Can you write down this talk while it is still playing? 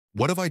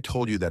What if I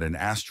told you that an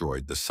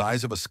asteroid the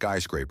size of a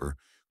skyscraper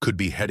could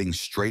be heading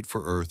straight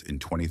for Earth in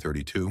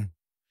 2032?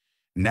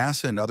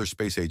 NASA and other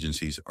space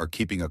agencies are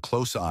keeping a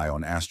close eye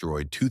on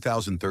asteroid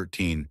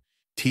 2013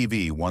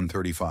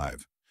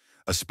 TV-135,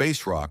 a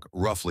space rock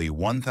roughly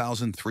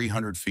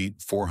 1,300 feet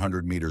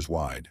 400 meters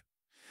wide.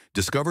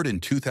 Discovered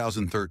in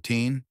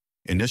 2013,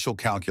 initial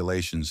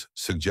calculations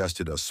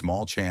suggested a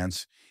small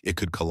chance it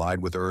could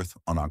collide with Earth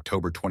on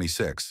October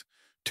 26,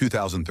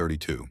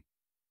 2032.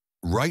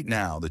 Right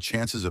now, the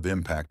chances of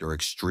impact are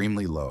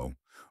extremely low,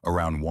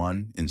 around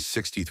 1 in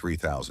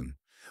 63,000.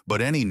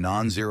 But any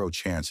non-zero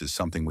chance is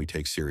something we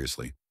take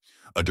seriously.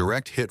 A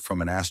direct hit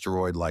from an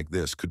asteroid like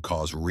this could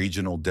cause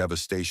regional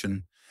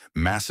devastation,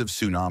 massive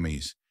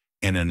tsunamis,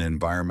 and an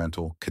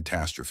environmental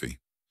catastrophe.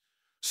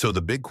 So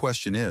the big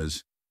question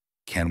is,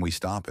 can we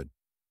stop it?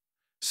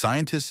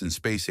 Scientists and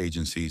space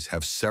agencies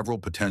have several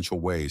potential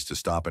ways to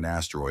stop an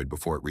asteroid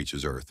before it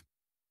reaches Earth.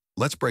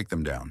 Let's break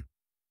them down.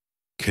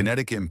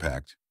 Kinetic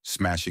impact,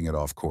 smashing it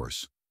off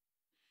course.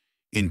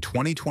 In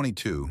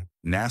 2022,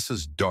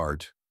 NASA's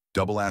DART,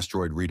 Double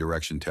Asteroid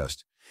Redirection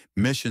Test,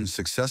 mission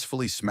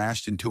successfully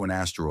smashed into an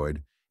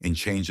asteroid and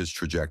changed its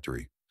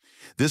trajectory.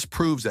 This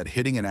proves that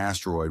hitting an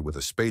asteroid with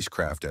a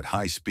spacecraft at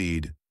high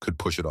speed could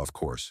push it off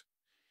course.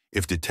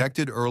 If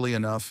detected early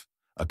enough,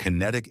 a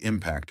kinetic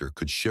impactor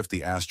could shift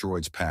the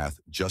asteroid's path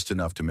just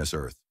enough to miss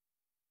Earth.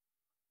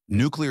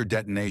 Nuclear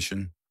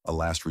detonation, a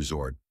last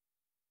resort.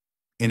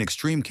 In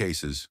extreme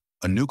cases,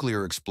 a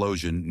nuclear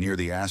explosion near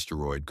the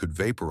asteroid could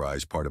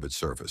vaporize part of its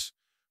surface,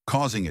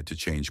 causing it to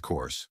change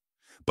course.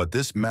 But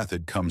this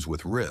method comes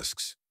with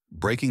risks,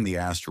 breaking the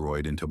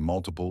asteroid into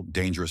multiple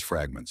dangerous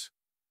fragments.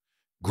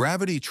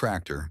 Gravity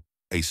tractor,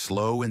 a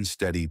slow and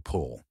steady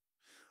pull.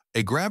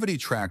 A gravity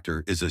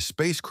tractor is a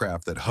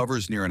spacecraft that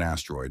hovers near an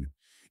asteroid,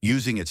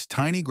 using its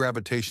tiny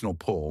gravitational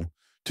pull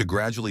to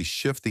gradually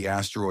shift the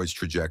asteroid's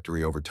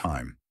trajectory over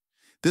time.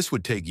 This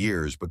would take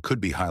years but could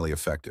be highly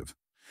effective.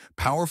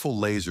 Powerful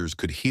lasers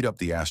could heat up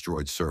the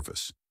asteroid's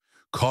surface,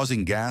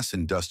 causing gas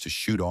and dust to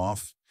shoot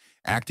off,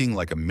 acting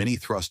like a mini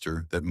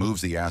thruster that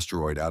moves the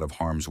asteroid out of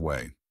harm's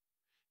way.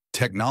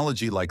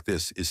 Technology like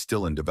this is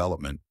still in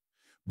development,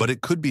 but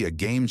it could be a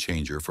game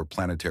changer for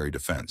planetary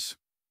defense.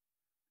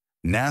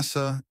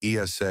 NASA,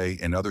 ESA,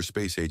 and other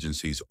space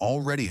agencies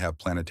already have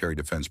planetary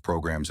defense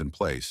programs in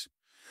place,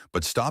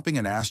 but stopping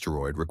an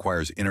asteroid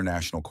requires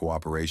international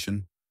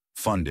cooperation,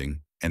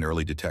 funding, and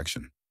early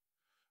detection.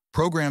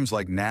 Programs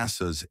like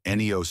NASA's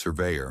NEO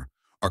Surveyor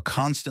are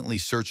constantly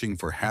searching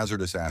for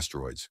hazardous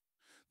asteroids.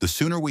 The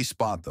sooner we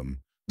spot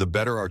them, the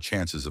better our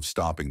chances of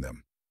stopping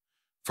them.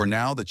 For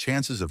now, the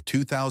chances of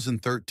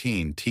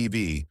 2013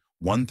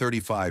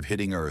 TV-135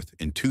 hitting Earth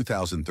in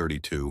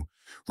 2032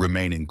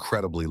 remain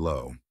incredibly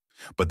low.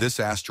 But this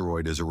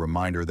asteroid is a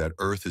reminder that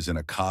Earth is in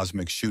a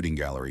cosmic shooting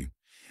gallery,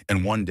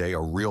 and one day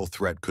a real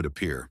threat could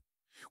appear.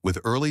 With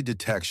early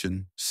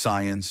detection,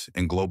 science,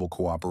 and global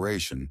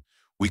cooperation,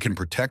 we can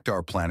protect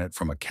our planet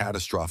from a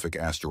catastrophic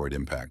asteroid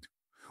impact.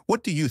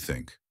 What do you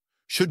think?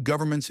 Should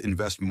governments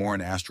invest more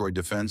in asteroid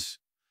defense?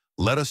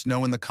 Let us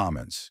know in the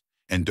comments.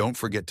 And don't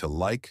forget to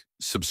like,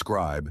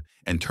 subscribe,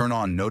 and turn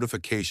on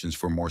notifications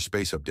for more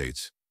space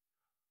updates.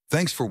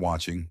 Thanks for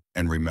watching,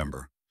 and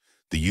remember,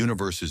 the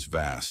universe is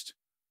vast,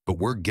 but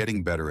we're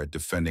getting better at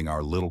defending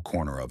our little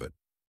corner of it.